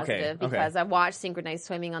into a positive because I watched synchronized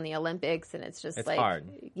swimming on the Olympics, and it's like hard.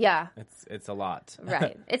 Yeah, it's a lot.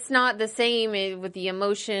 Right. It's not the same with the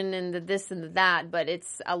emotion and the this and the that, but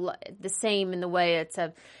it's the same in the way it's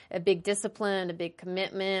a big discipline, a big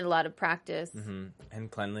commitment, a lot of practice.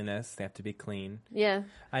 And cleanliness. They have to be clean. Yeah.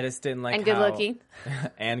 I just didn't like and good looking.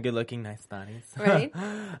 And good looking, nice bodies. Right.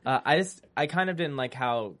 I kind of didn't like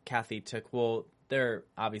how Kathy took, they're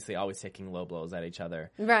obviously always taking low blows at each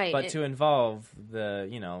other. Right. But to involve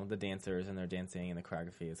the dancers and their dancing and the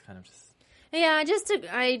choreography is kind of just... Yeah,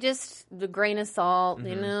 the grain of salt,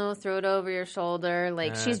 throw it over your shoulder.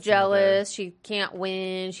 Like, she's jealous. She can't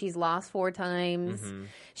win. She's lost 4 times.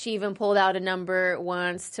 She even pulled out a number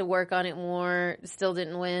once to work on it more. Still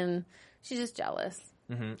didn't win. She's just jealous.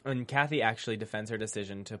 And Kathy actually defends her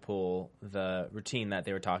decision to pull the routine that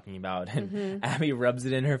they were talking about. And Abby rubs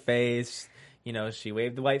it in her face. She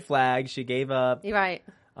waved the white flag. She gave up. You're right.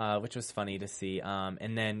 Which was funny to see.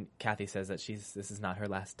 And then Kathy says that this is not her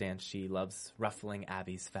last dance. She loves ruffling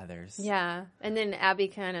Abby's feathers. Yeah. And then Abby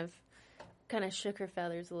kind of shook her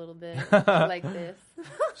feathers a little bit like this.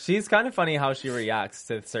 She's kind of funny how she reacts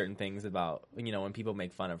to certain things about, when people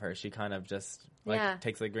make fun of her. She kind of just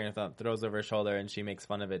takes a grain of thought, throws over her shoulder, and she makes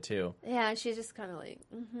fun of it too. Yeah, she's just kind of like,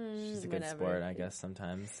 she's a good sport, I guess,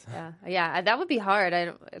 sometimes. Yeah, that would be hard.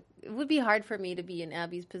 It would be hard for me to be in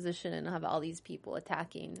Abby's position and have all these people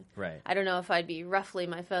attacking. Right. I don't know if I'd be ruffling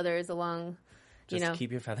my feathers along. Just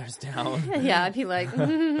keep your feathers down. Yeah, I'd be like...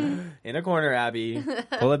 In a corner, Abby.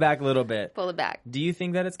 Pull it back a little bit. Pull it back. Do you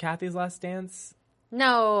think that it's Kathy's last dance?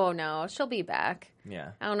 No. She'll be back.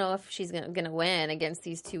 Yeah. I don't know if she's going to win against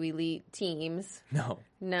these 2 elite teams.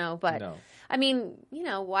 No, but... No. I mean,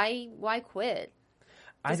 why quit?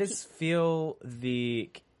 I just feel the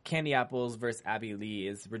Candy Apples versus Abby Lee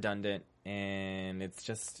is redundant, and it's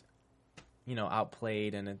just...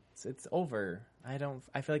 outplayed, and it's over. I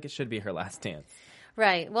feel like it should be her last dance.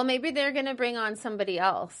 Right. Well, maybe they're going to bring on somebody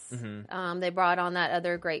else. They brought on that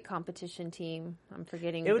other great competition team. I'm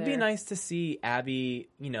forgetting. It would be nice to see Abby,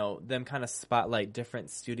 them kind of spotlight different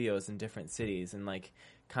studios in different cities and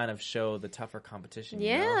kind of show the tougher competition.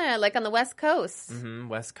 You Yeah, like on the West Coast. know?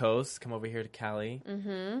 West Coast, come over here to Cali. All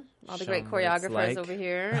the Show great 'em what it's choreographers like. over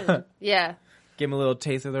here. And, yeah. Give them a little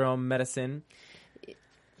taste of their own medicine.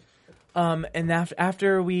 And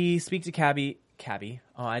after we speak to Cabby.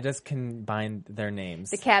 Oh, I just combined their names.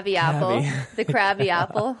 The Cabby Apple. The Krabby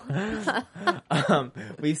Apple.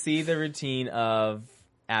 We see the routine of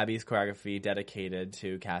Abby's choreography dedicated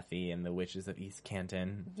to Kathy and the Witches of East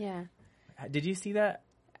Canton. Yeah. Did you see that?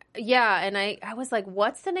 Yeah, and I was like,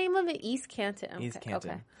 what's the name of it? East Canton. Okay, East Canton.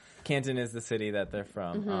 Okay. Canton is the city that they're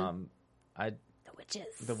from. The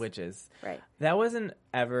Witches. The Witches. Right. That wasn't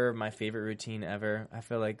ever my favorite routine ever. I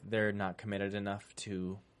feel like they're not committed enough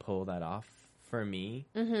to pull that off for me.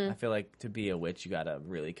 I feel like to be a witch, you gotta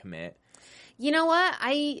really commit. You know what?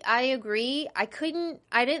 I agree. I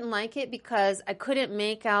didn't like it because I couldn't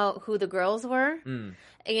make out who the girls were.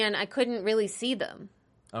 And I couldn't really see them.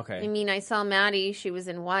 Okay. I mean, I saw Maddie, she was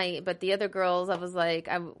in white, but the other girls, I was like,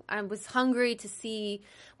 I was hungry to see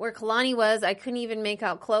where Kalani was. I couldn't even make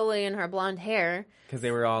out Chloe and her blonde hair. Because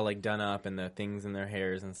they were all like done up and the things in their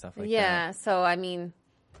hairs and stuff like that. Yeah, so I mean,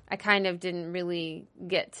 I kind of didn't really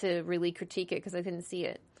get to really critique it because I couldn't see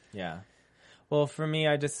it. Yeah. Well, for me,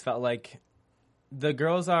 I just felt like the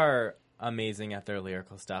girls are amazing at their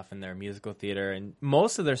lyrical stuff and their musical theater, and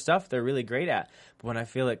most of their stuff they're really great at. But when I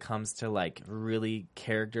feel it comes to like really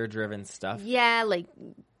character-driven stuff, Yeah, like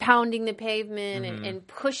pounding the pavement and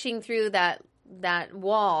pushing through that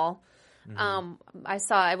wall.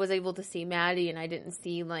 I was able to see Maddie, and I didn't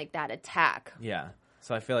see like that attack. yeah.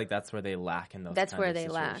 So I feel like that's where they lack in those. That's kind where of they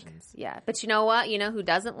lack. situations. Yeah, but you know what? You know who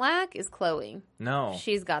doesn't lack is Chloe. No,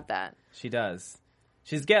 She's got that. she does.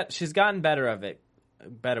 She's gotten better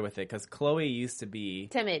with it because Chloe used to be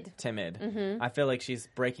Timid. I feel like she's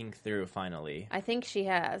breaking through finally. I think she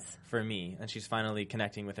has. For me, and she's finally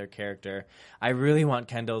connecting with her character. I really want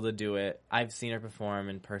Kendall to do it. I've seen her perform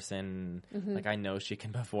in person. Like, I know she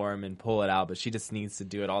can perform and pull it out, but she just needs to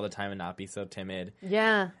do it all the time and not be so timid.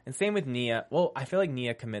 Yeah. And same with Nia. Well, I feel like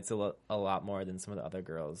Nia commits a lot more than some of the other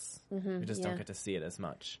girls. We just don't get to see it as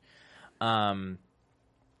much.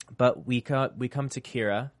 But we come to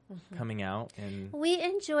Kira coming out, and We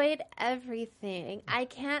enjoyed everything. I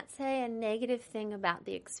can't say a negative thing about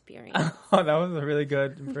the experience. oh, that was a really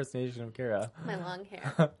good impersonation of Kira. My long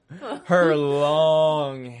hair. Her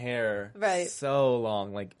long hair, Right. So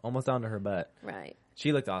long, like almost down to her butt. Right.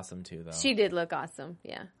 She looked awesome too, though. She did look awesome.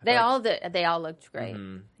 Yeah. feel They all looked great.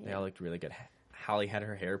 They all looked really good. Holly had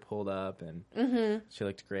her hair pulled up, and she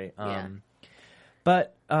looked great. Yeah.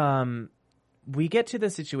 But we get to the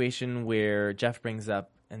situation where Jeff brings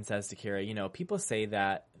up and says to Kira, you know, people say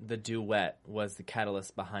that the duet was the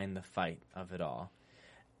catalyst behind the fight of it all.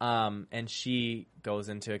 And she goes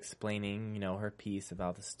into explaining, you know, her piece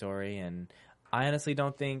about the story. And I honestly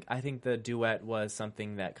I think the duet was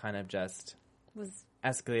something that kind of just Was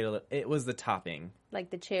escalated. It was the topping. like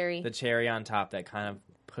the cherry. The cherry on top that kind of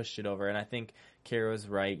pushed it over. And I think Kira was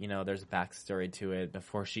right. You know, there's a backstory to it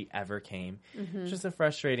before she ever came. It's just a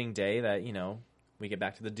frustrating day that, you know, we get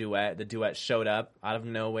back to the duet. The duet showed up out of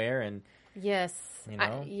nowhere, and Yes. You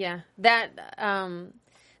know?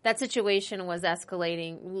 That situation was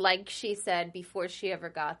escalating. Like she said, before she ever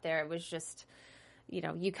got there, it was just, you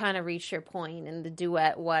know, you kind of reached your point, and the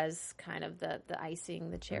duet was kind of the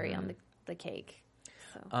icing, the cherry on the cake.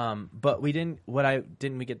 So. but we didn't get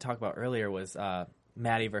to talk about earlier was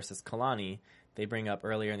Maddie versus Kalani. They bring up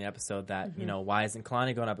earlier in the episode that, you know, why isn't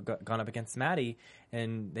Kalani gone up against Maddie?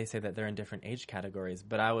 And they say that they're in different age categories.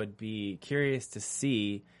 But I would be curious to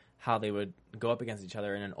see how they would go up against each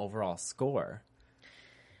other in an overall score.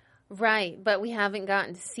 Right, but we haven't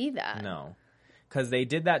gotten to see that. No. Because they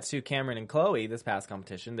did that to Cameron and Chloe this past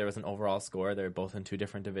competition. There was an overall score. They were both in 2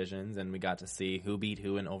 different divisions, and we got to see who beat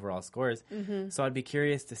who in overall scores. So I'd be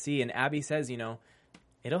curious to see. And Abby says, you know,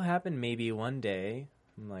 it'll happen maybe one day.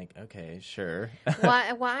 I'm like, okay, sure.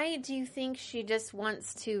 Why do you think she just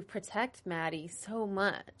wants to protect Maddie so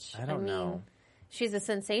much? I don't know. She's a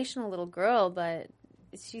sensational little girl, but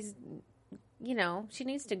she's, you know, she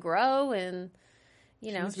needs to grow and,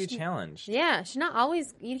 you know. She needs to be challenged. Yeah, she's not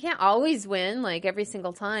always, you can't always win, like, every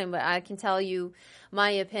single time, but I can tell you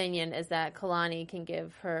my opinion is that Kalani can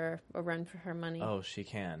give her a run for her money. Oh, she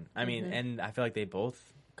can. I mean, and I feel like they both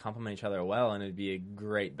complement each other well, and it'd be a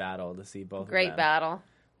great battle to see both of them. Great battle.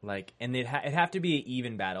 Like, and it'd have to be an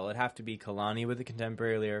even battle. It'd have to be Kalani with a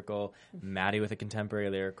contemporary lyrical, Maddie with a contemporary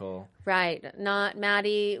lyrical. Right. Not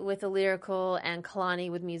Maddie with a lyrical and Kalani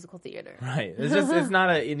with musical theater. Right. It's not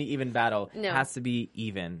an even battle. No. It has to be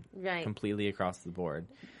even. Right. Completely across the board.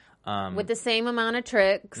 With the same amount of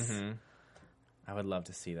tricks. I would love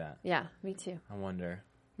to see that. Yeah, me too. I wonder.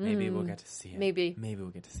 Maybe we'll get to see it. Maybe we'll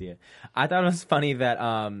get to see it. I thought it was funny that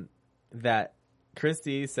that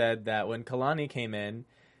Christy said that when Kalani came in,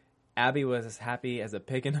 Abby was as happy as a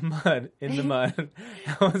pig in the mud.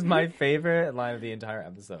 That was my favorite line of the entire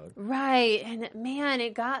episode. Right. And man,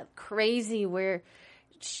 it got crazy when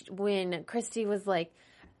Christy was like,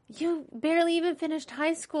 you barely even finished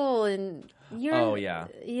high school and you're,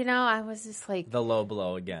 I was just like. The low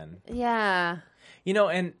blow again. Yeah.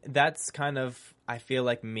 And that's kind of, I feel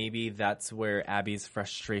like maybe that's where Abby's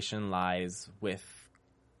frustration lies with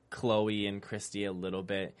Chloe and Christy a little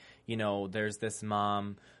bit. There's this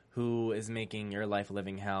mom who is making your life a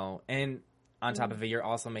living hell, and on top of it, you're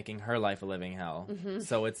also making her life a living hell. Mm-hmm.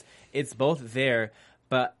 So it's both there,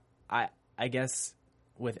 but I guess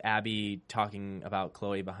with Abby talking about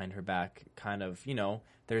Chloe behind her back, kind of,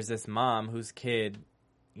 there's this mom whose kid,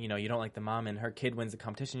 you don't like the mom, and her kid wins the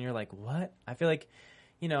competition. You're like, what? I feel like,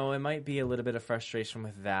 it might be a little bit of frustration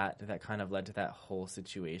with that kind of led to that whole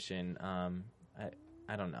situation.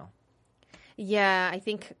 I don't know. Yeah, I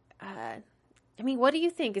think. What do you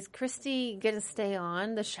think? Is Christy going to stay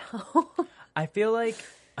on the show? I feel like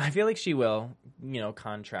she will,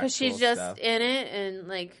 contract. Because she's just in it, and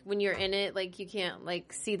like when you're in it, like you can't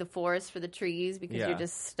like see the forest for the trees because you're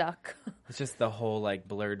just stuck. It's just the whole like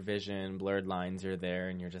blurred vision, blurred lines are there,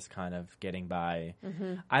 and you're just kind of getting by.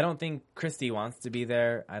 Mm-hmm. I don't think Christy wants to be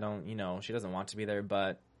there. I don't, she doesn't want to be there,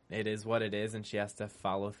 but it is what it is, and she has to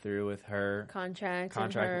follow through with her contract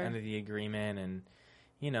under the agreement, and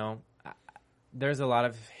there's a lot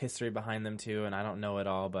of history behind them too, and I don't know it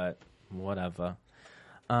all, but whatever.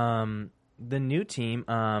 The new team,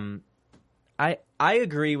 I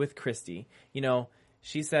agree with Christy.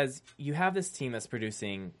 She says you have this team that's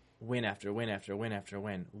producing win after win after win after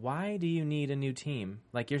win. Why do you need a new team?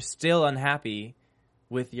 Like, you're still unhappy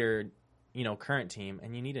with your, current team,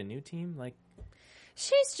 and you need a new team? Like,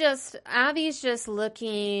 Abby's just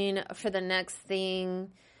looking for the next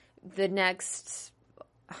thing, the next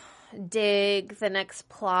dig, the next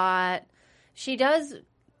plot. She does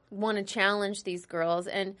want to challenge these girls,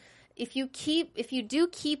 and if you do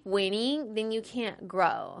keep winning, then you can't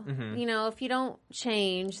grow. Mm-hmm. If you don't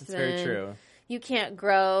change, that's very true. You can't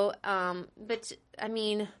grow. But I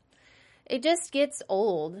mean, it just gets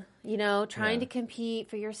old, trying to compete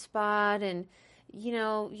for your spot, and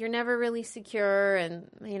you're never really secure, and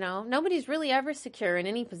nobody's really ever secure in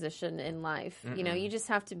any position in life. Mm-mm. You just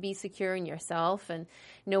have to be secure in yourself and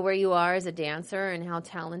know where you are as a dancer and how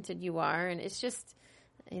talented you are, and it's just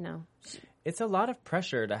it's a lot of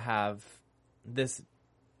pressure to have this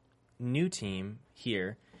new team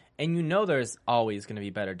here, and there's always going to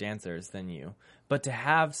be better dancers than you, but to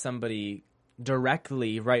have somebody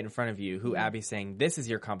directly right in front of you who Abby's saying, this is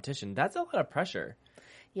your competition, that's a lot of pressure.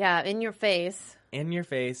 Yeah, in your face,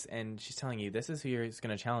 and she's telling you this is who is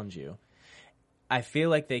going to challenge you. I feel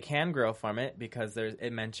like they can grow from it because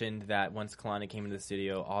it mentioned that once Kalani came into the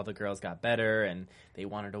studio, all the girls got better and they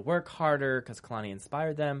wanted to work harder because Kalani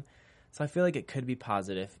inspired them. So I feel like it could be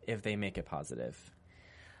positive if they make it positive.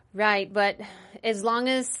 Right, but as long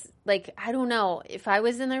as, I don't know, if I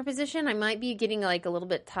was in their position, I might be getting a little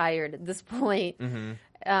bit tired at this point.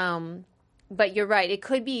 Mm-hmm. But you're right, it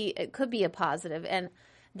could be a positive, and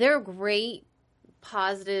they're great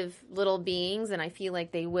positive little beings, and I feel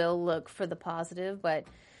like they will look for the positive, but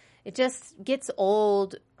it just gets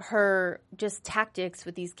old, her just tactics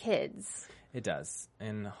with these kids. It does.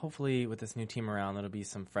 And hopefully with this new team around, there'll be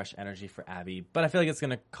some fresh energy for Abby. But I feel like it's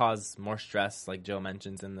going to cause more stress, like Joe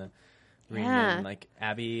mentions in the reunion. Yeah. Like,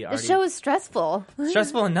 Abby the show is stressful.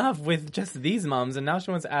 Stressful enough with just these moms, and now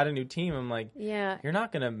she wants to add a new team. I'm like, yeah, you're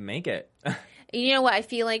not going to make it. You know what I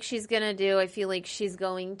feel like she's going to do? I feel like she's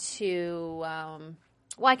going to...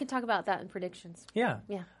 I can talk about that in predictions. Yeah.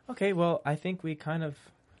 Okay, well, I think we kind of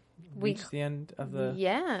reached the end of the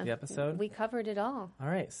episode. We covered it all. All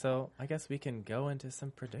right, so I guess we can go into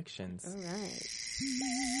some predictions. All right.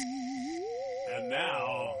 And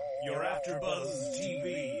now, your AfterBuzz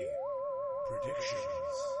TV predictions.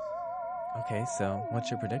 Okay, so what's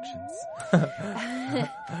your predictions?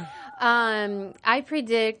 I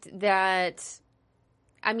predict that...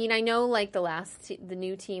 I mean, I know the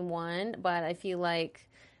new team won, but I feel like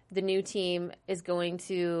the new team is going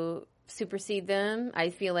to supersede them.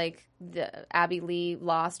 I feel like Abby Lee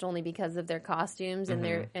lost only because of their costumes and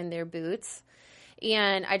their boots,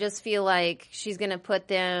 and I just feel like she's going to put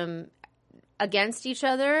them against each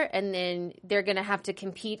other, and then they're going to have to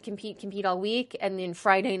compete all week, and then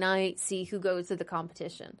Friday night see who goes to the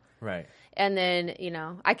competition. Right. And then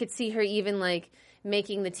I could see her even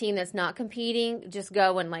making the team that's not competing just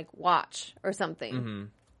go and watch or something. Mm-hmm.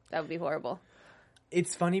 That would be horrible.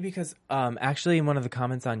 It's funny because actually in one of the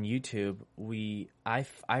comments on YouTube,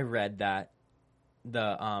 I read that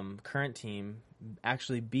the current team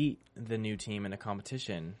actually beat the new team in a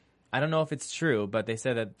competition. I don't know if it's true, but they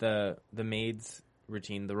said that the maids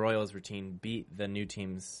routine, the Royals routine, beat the new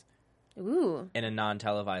team's in a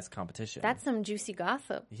non-televised competition. That's some juicy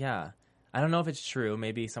gossip. Yeah. I don't know if it's true.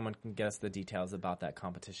 Maybe someone can get us the details about that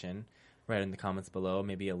competition right in the comments below,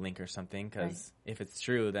 maybe a link or something, because if it's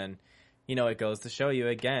true, then, it goes to show you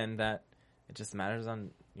again that it just matters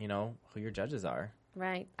on, who your judges are.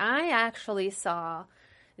 Right. I actually saw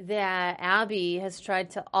that Abby has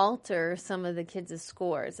tried to alter some of the kids'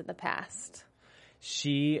 scores in the past.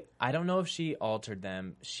 I don't know if she altered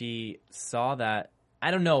them. She saw that,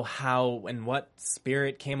 I don't know how and what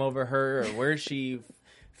spirit came over her or where she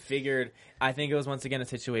figured. I think it was once again a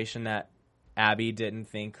situation that Abby didn't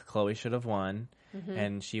think Chloe should have won. Mm-hmm.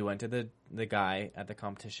 And she went to the guy at the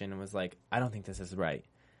competition and was like, I don't think this is right.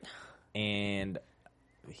 And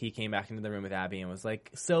he came back into the room with Abby and was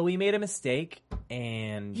like, so we made a mistake.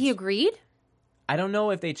 And he agreed? I don't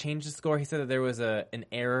know if they changed the score. He said that there was an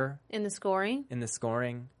error in the scoring.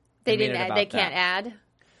 They didn't add. They can't add.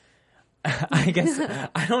 I guess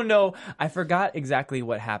I don't know. I forgot exactly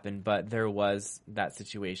what happened, but there was that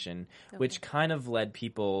situation, which kind of led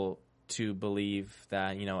people to believe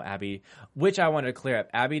that Abby. Which I wanted to clear up.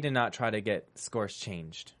 Abby did not try to get scores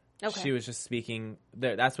changed. Okay. She was just speaking.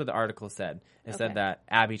 That's what the article said. It said that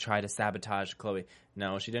Abby tried to sabotage Chloe.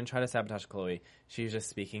 No, she didn't try to sabotage Chloe. She was just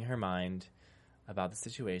speaking her mind about the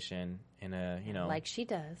situation in a, like she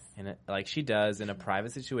does. In a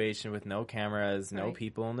private situation with no cameras, no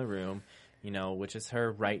people in the room, which is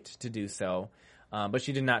her right to do so. But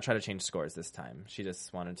she did not try to change scores this time. She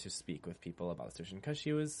just wanted to speak with people about the situation because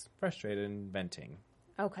she was frustrated and venting.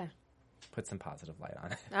 Okay. Put some positive light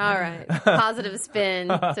on it. All right. Positive spin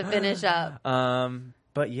to finish up.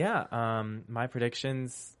 But yeah, my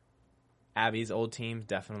predictions, Abby's old team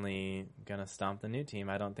definitely going to stomp the new team.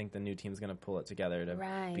 I don't think the new team's going to pull it together to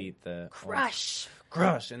beat the Crush.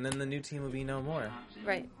 And then the new team will be no more.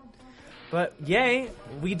 Right. But yay,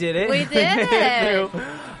 we did it. We did it. Through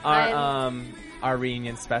our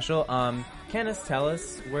reunion special. Candace, tell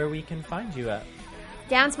us where we can find you at.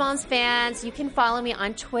 Dance Moms fans, you can follow me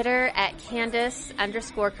on Twitter at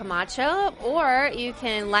Candace_Camacho, or you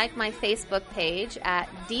can like my Facebook page at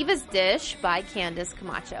Divas Dish by Candace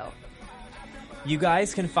Camacho. You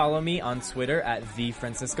guys can follow me on Twitter at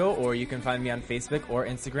TheFrancisco, or you can find me on Facebook or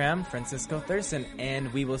Instagram, Francisco Thurston.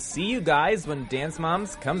 And we will see you guys when Dance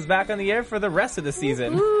Moms comes back on the air for the rest of the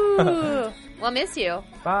season. We'll miss you.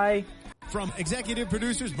 Bye. From executive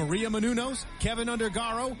producers Maria Menounos, Kevin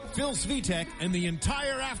Undergaro, Phil Svitek, and the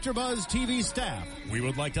entire AfterBuzz TV staff, we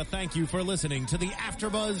would like to thank you for listening to the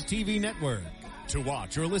AfterBuzz TV network. To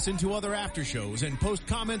watch or listen to other after shows and post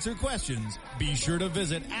comments or questions, be sure to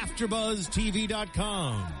visit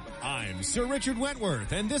AfterBuzzTV.com. I'm Sir Richard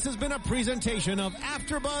Wentworth, and this has been a presentation of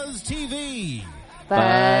AfterBuzz TV.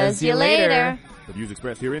 Buzz you later. The views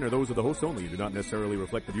expressed herein are those of the hosts only and do not necessarily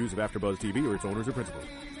reflect the views of AfterBuzz TV or its owners or principals.